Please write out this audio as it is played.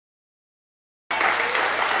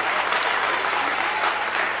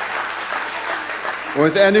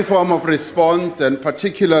with any form of response, and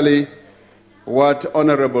particularly what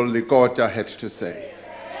Honorable Lekota had to say.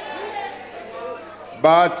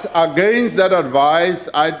 But against that advice,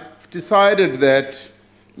 I decided that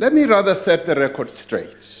let me rather set the record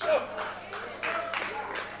straight.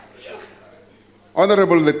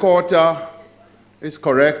 Honorable Lekota is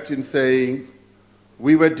correct in saying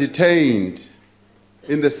we were detained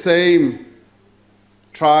in the same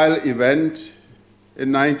trial event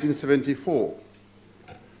in 1974.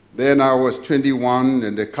 Then I was 21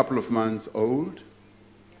 and a couple of months old.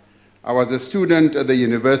 I was a student at the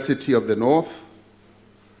University of the North.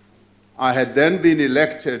 I had then been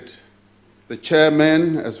elected the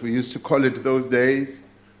chairman, as we used to call it those days,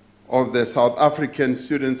 of the South African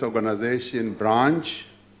Students' Organization branch,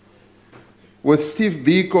 with Steve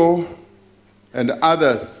Biko and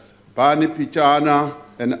others, Bani Pichana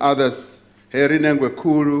and others, Herine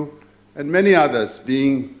Ngwekuru, and many others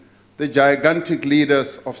being the gigantic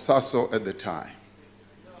leaders of SASO at the time.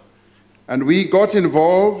 And we got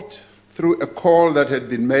involved through a call that had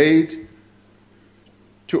been made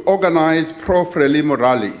to organize pro-Frelimo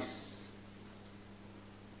rallies.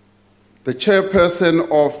 The chairperson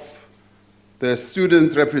of the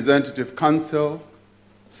Students' Representative Council,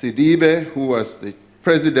 Sidibe, who was the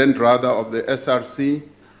president rather of the SRC,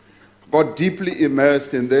 got deeply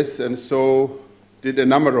immersed in this, and so did a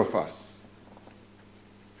number of us.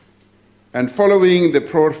 And following the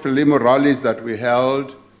pro-Frelimo rallies that we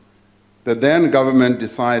held, the then government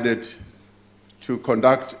decided to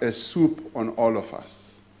conduct a swoop on all of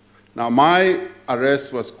us. Now, my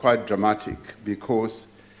arrest was quite dramatic because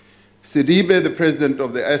Sidibe, the president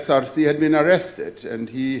of the SRC, had been arrested, and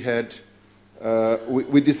he had,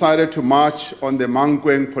 we decided to march on the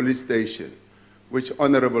Mankweng police station, which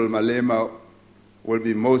Honorable Malema will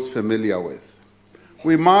be most familiar with.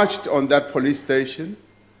 We marched on that police station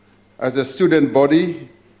as a student body,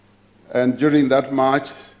 and during that march,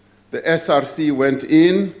 the SRC went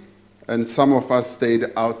in and some of us stayed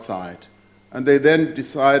outside. And they then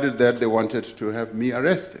decided that they wanted to have me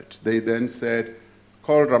arrested. They then said,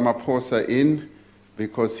 call Ramaphosa in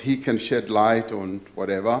because he can shed light on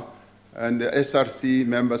whatever. And the SRC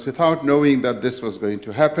members, without knowing that this was going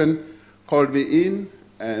to happen, called me in,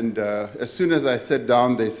 and as soon as I sat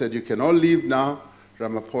down, they said, you can all leave now.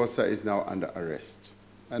 Ramaphosa is now under arrest.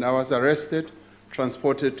 And I was arrested,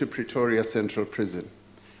 transported to Pretoria Central Prison,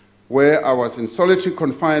 where I was in solitary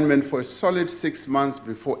confinement for a solid 6 months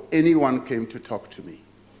before anyone came to talk to me.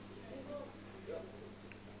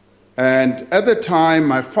 And at the time,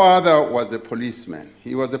 my father was a policeman.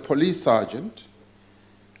 He was a police sergeant,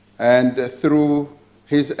 and through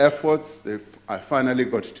his efforts, I finally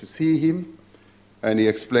got to see him, and he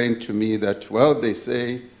explained to me that, well, they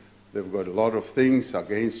say they've got a lot of things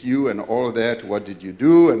against you and all that. What did you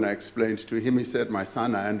do? And I explained to him. He said, my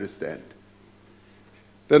son, I understand.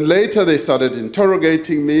 Then later they started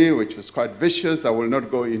interrogating me, which was quite vicious. I will not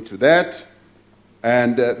go into that.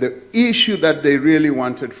 And the issue that they really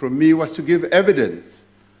wanted from me was to give evidence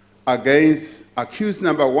against accused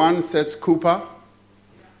number 1, Seth Cooper,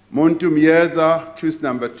 Muntu Mieza, accused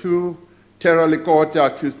number 2, Tera Lekota,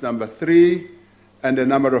 accused number 3, and a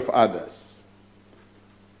number of others.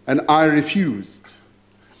 And I refused.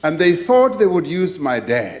 And they thought they would use my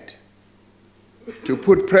dad to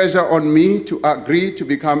put pressure on me to agree to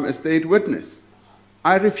become a state witness.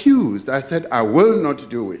 I refused. I said, I will not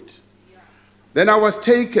do it. Then I was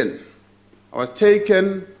taken. I was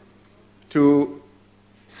taken to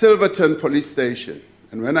Silverton police station.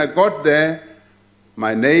 And when I got there,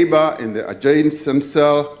 my neighbor in the adjacent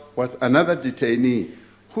cell was another detainee,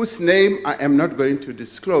 whose name I am not going to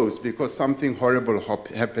disclose because something horrible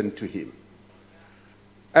happened to him.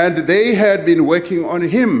 And they had been working on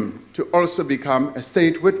him to also become a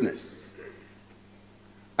state witness.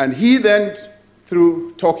 And he then,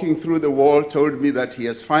 through talking through the wall, told me that he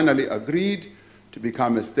has finally agreed to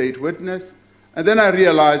become a state witness. And then I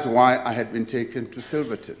realized why I had been taken to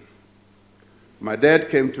Silverton. My dad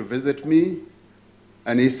came to visit me,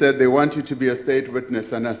 and he said, they want you to be a state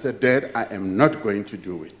witness. And I said, Dad, I am not going to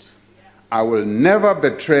do it. I will never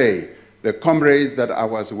betray the comrades that I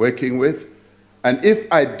was working with. And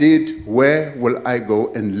if I did, where will I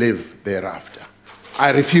go and live thereafter? I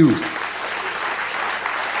refused.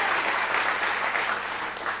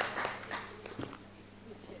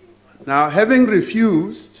 Now, having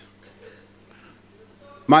refused,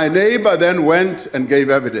 my neighbor then went and gave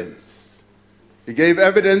evidence. He gave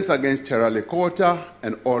evidence against Tera Lekota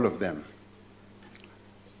and all of them.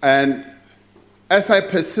 And as I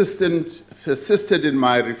persisted in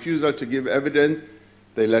my refusal to give evidence,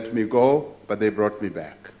 they let me go, but they brought me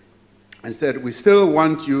back and said, we still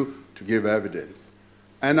want you to give evidence.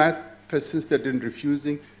 And I persisted in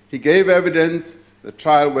refusing. He gave evidence, the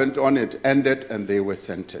trial went on, it ended, and they were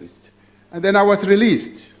sentenced. And then I was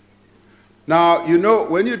released. Now, you know,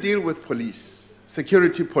 when you deal with police,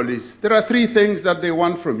 security police, there are three things that they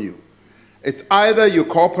want from you. It's either you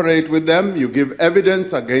cooperate with them, you give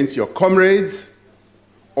evidence against your comrades,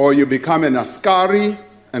 or you become an askari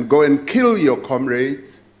and go and kill your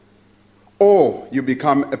comrades, or you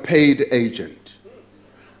become a paid agent.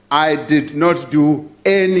 I did not do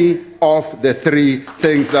any of the three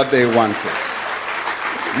things that they wanted.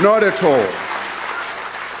 Not at all.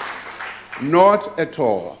 Not at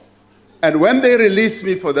all. And when they released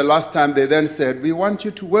me for the last time, they then said, we want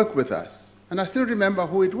you to work with us. And I still remember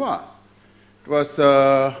who it was. It was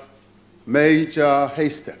Major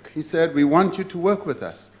Haystack. He said, we want you to work with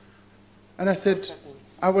us. And I said,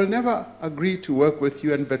 I will never agree to work with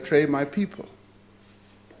you and betray my people.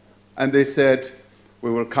 And they said,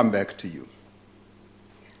 we will come back to you.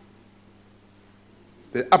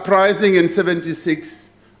 The uprising in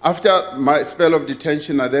 '76, after my spell of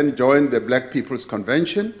detention, I then joined the Black People's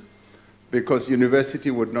Convention because university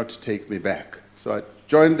would not take me back. So I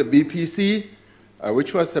joined the BPC,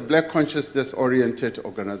 which was a black consciousness-oriented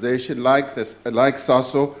organization like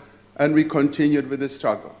SASO, and we continued with the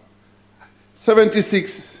struggle.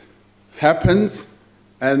 '76 happens,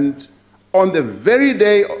 and on the very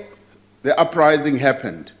day the uprising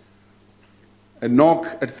happened, a knock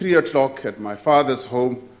at 3 o'clock at my father's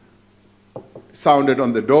home sounded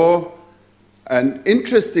on the door, and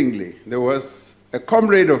interestingly, there was a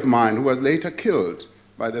comrade of mine who was later killed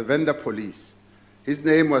by the Venda police. His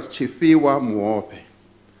name was Chifiwa Muope.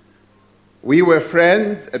 We were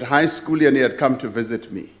friends at high school, and he had come to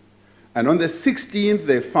visit me. And on the 16th,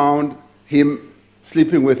 they found him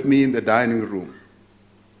sleeping with me in the dining room.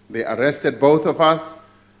 They arrested both of us,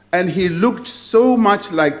 and he looked so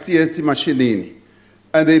much like Tsietsi Mashinini.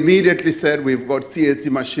 And they immediately said, we've got Tsietsi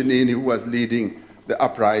Mashinini, who was leading the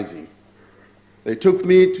uprising. They took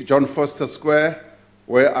me to John Foster Square,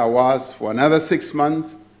 where I was for another 6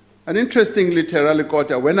 months. And interestingly,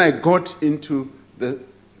 Lekota, when I got into the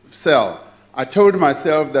cell, I told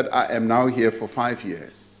myself that I am now here for 5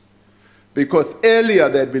 years. Because earlier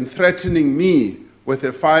they had been threatening me with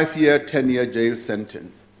a 5-year, 10-year jail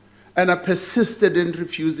sentence. And I persisted in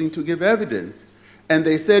refusing to give evidence. And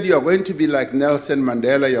they said, you are going to be like Nelson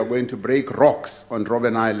Mandela, you are going to break rocks on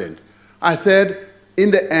Robben Island. I said,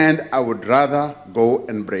 in the end, I would rather go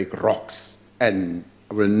and break rocks, and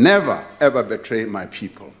I will never, ever betray my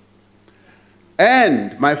people.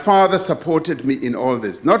 And my father supported me in all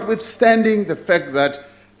this, notwithstanding the fact that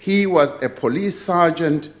he was a police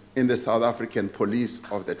sergeant in the South African police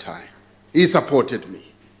of the time. He supported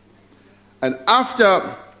me. And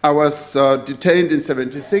after I was detained in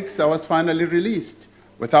 '76, I was finally released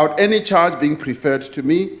without any charge being preferred to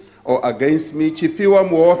me or against me. Chipiwa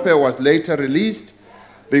Muope was later released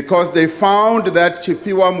because they found that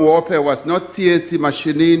Chipiwa Muope was not Tsietsi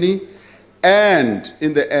Mashinini, and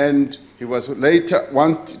in the end, he was later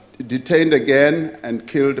once detained again and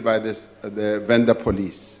killed by the Venda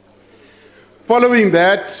police. Following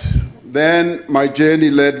that, then my journey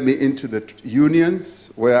led me into the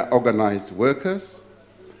unions where I organized workers.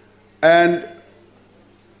 And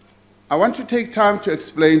I want to take time to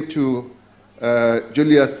explain to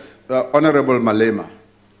Julius, Honorable Malema,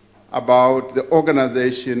 about the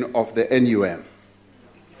organization of the NUM,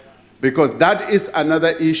 because that is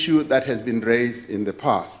another issue that has been raised in the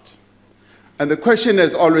past. And the question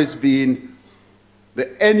has always been,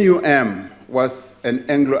 the NUM was an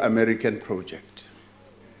Anglo-American project.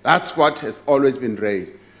 That's what has always been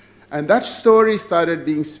raised. And that story started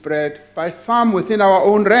being spread by some within our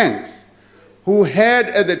own ranks who had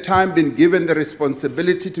at the time been given the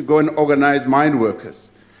responsibility to go and organize mine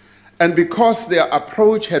workers. And because their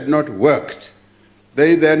approach had not worked,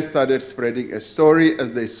 they then started spreading a story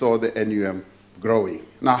as they saw the NUM growing.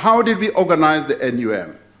 Now, how did we organize the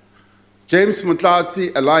NUM? James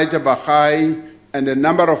Mutlatsi, Elijah Bahai, and a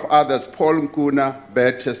number of others, Paul Nkuna,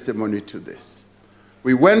 bear testimony to this.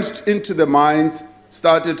 We went into the mines,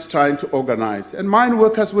 started trying to organize, and mine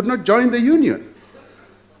workers would not join the union.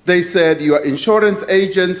 They said, you are insurance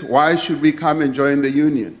agents, why should we come and join the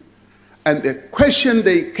union? And the question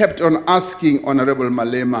they kept on asking, Honorable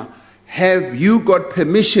Malema, have you got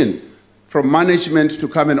permission from management to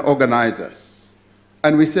come and organize us?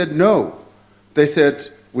 And we said, no. They said,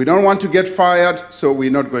 we don't want to get fired, so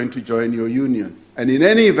we're not going to join your union. And in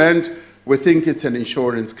any event, we think it's an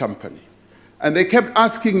insurance company. And they kept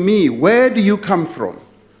asking me, where do you come from?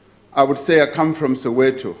 I would say, I come from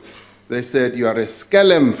Soweto. They said, you are a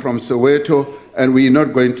skellum from Soweto, and we're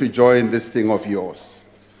not going to join this thing of yours.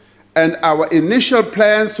 And our initial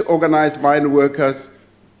plans to organize mine workers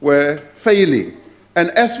were failing. And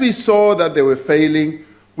as we saw that they were failing,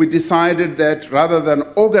 we decided that rather than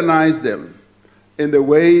organize them in the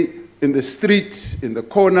way, in the streets, in the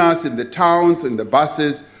corners, in the towns, in the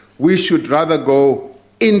buses, we should rather go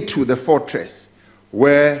into the fortress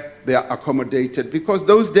where they are accommodated. Because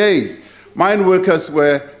those days, mine workers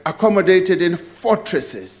were accommodated in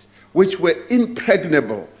fortresses which were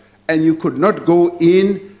impregnable, and you could not go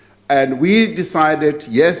in. And we decided,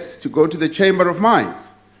 yes, to go to the Chamber of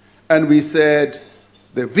Mines. And we said,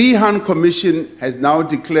 the Vihan Commission has now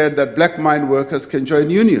declared that black mine workers can join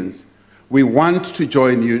unions. We want them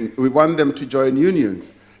to join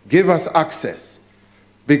unions. Give us access,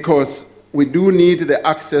 because we do need the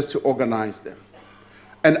access to organize them.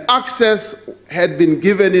 And access had been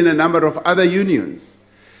given in a number of other unions.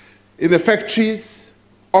 In the factories,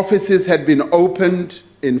 offices had been opened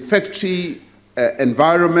in factory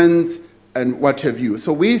environments and what have you.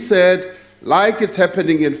 So we said, like it's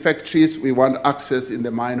happening in factories, we want access in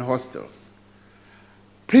the mine hostels.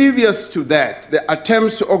 Previous to that, the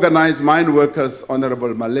attempts to organize mine workers,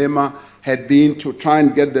 Honorable Malema, had been to try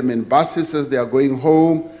and get them in buses as they are going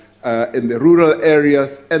home in the rural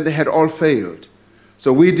areas, and they had all failed.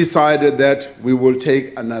 So we decided that we will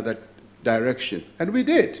take another direction, and we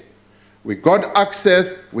did. We got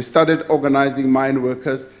access, we started organizing mine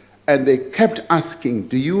workers, and they kept asking,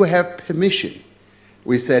 do you have permission?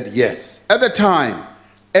 We said yes. At the time,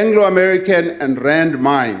 Anglo-American and Rand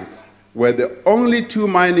Mines were the only two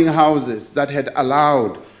mining houses that had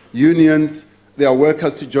allowed unions, their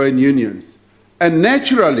workers to join unions. And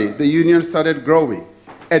naturally, the union started growing,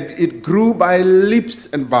 and it grew by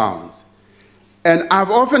leaps and bounds. And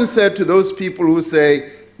I've often said to those people who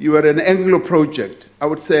say, you are an Anglo project, I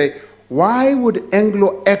would say, why would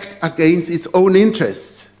Anglo act against its own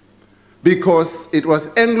interests? Because it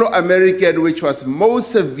was Anglo-American which was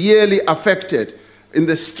most severely affected in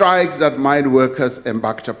the strikes that mine workers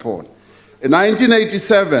embarked upon. In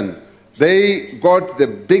 1987, they got the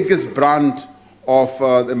biggest brunt of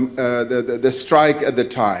the strike at the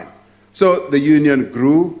time. So the union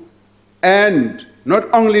grew, and not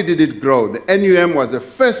only did it grow, the NUM was the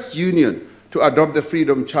first union to adopt the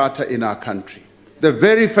Freedom Charter in our country. The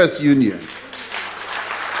very first union.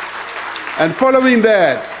 And following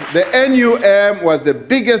that, the NUM was the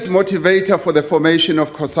biggest motivator for the formation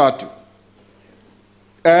of COSATU.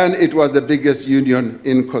 And it was the biggest union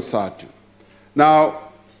in COSATU. Now,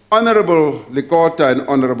 Honorable Lekota and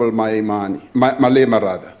Honorable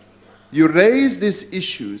Malema, you raise these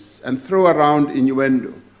issues and throw around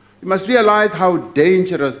innuendo. You must realize how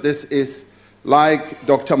dangerous this is, like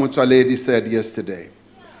Dr. Motsoaledi said yesterday.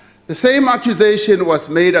 The same accusation was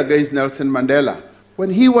made against Nelson Mandela when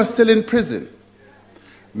he was still in prison.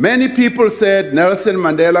 Many people said Nelson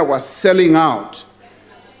Mandela was selling out.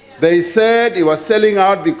 They said he was selling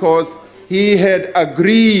out because he had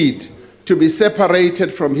agreed to be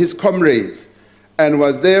separated from his comrades and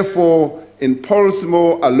was therefore in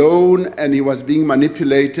Polsmo alone, and he was being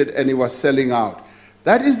manipulated and he was selling out.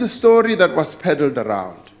 That is the story that was peddled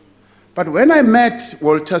around. But when I met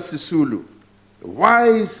Walter Sisulu, the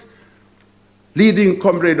wise leading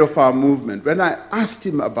comrade of our movement, when I asked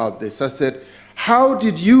him about this, I said, how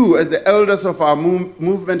did you, as the elders of our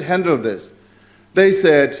movement, handle this? They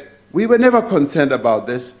said, we were never concerned about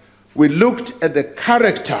this. We looked at the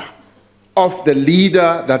character of the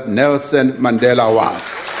leader that Nelson Mandela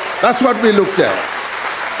was. That's what we looked at.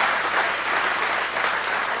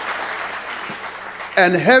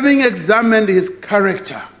 And having examined his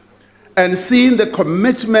character and seen the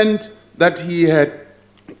commitment that he had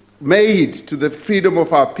made to the freedom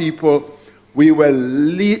of our people, we were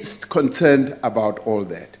least concerned about all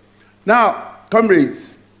that. Now,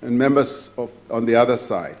 comrades and members on the other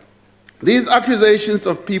side, these accusations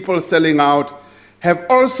of people selling out have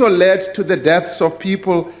also led to the deaths of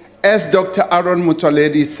people, as Dr. Aaron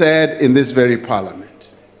Motsoaledi said in this very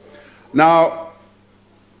parliament. Now,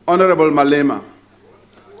 Honorable Malema,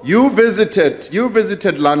 you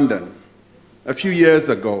visited London a few years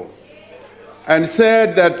ago and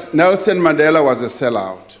said that Nelson Mandela was a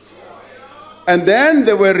sellout. And then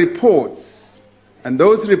there were reports, and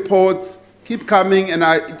those reports keep coming, and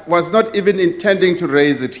I was not even intending to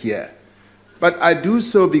raise it here. But I do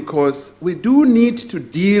so because we do need to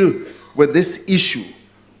deal with this issue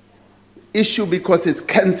because it's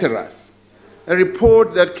cancerous. A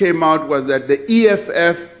report that came out was that the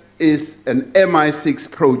EFF is an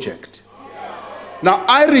MI6 project. Now,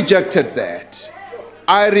 I rejected that.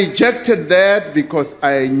 I rejected that because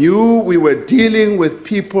I knew we were dealing with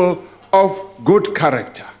people of good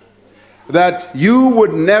character, that you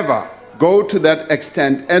would never go to that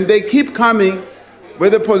extent. And they keep coming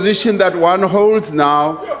with the position that one holds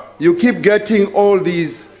now. You keep getting all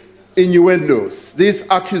these innuendos, these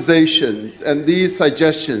accusations, and these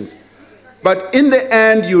suggestions. But in the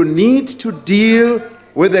end, you need to deal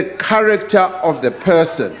with the character of the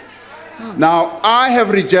person. Now, I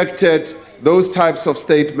have rejected those types of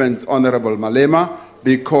statements, Honorable Malema,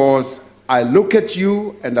 because I look at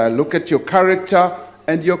you and I look at your character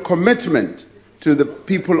and your commitment to the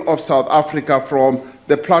people of South Africa from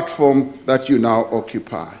the platform that you now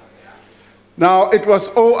occupy. Now, it was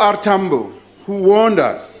O.R. Tambo who warned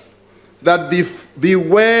us that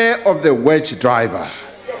beware of the wedge driver.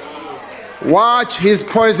 Watch his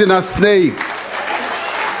poisonous snake.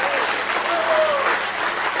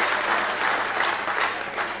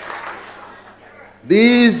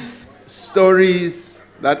 These stories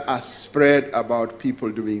that are spread about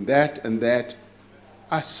people doing that and that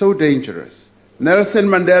are so dangerous. Nelson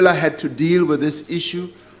Mandela had to deal with this issue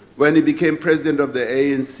when he became president of the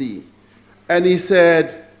ANC. And he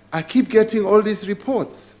said, I keep getting all these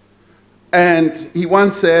reports. And he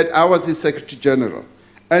once said, I was his Secretary General,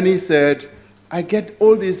 and he said, I get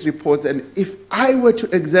all these reports, and if I were to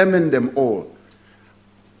examine them all,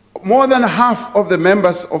 more than half of the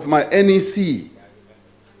members of my NEC,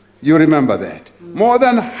 you remember that, more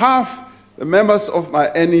than half the members of my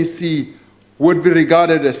NEC would be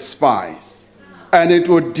regarded as spies. And it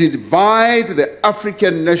would divide the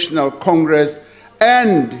African National Congress,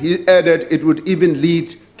 and he added, it would even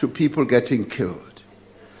lead to people getting killed.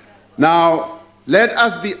 Now, let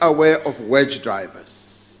us be aware of wedge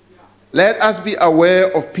drivers. Let us be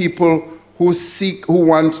aware of people who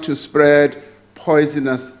want to spread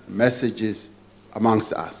poisonous messages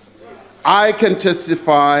amongst us. I can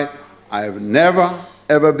testify, I have never,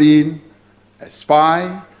 ever been a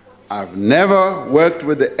spy. I've never worked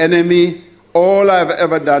with the enemy. All I've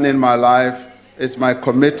ever done in my life is my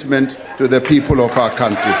commitment to the people of our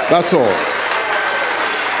country. That's all.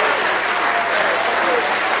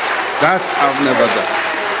 That I've never done.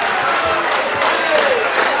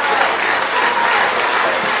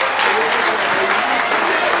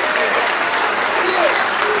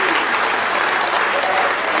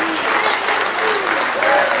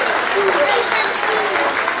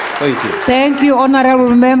 Thank you. Thank you,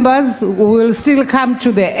 honorable members. We will still come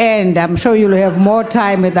to the end. I'm sure you'll have more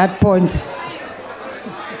time at that point.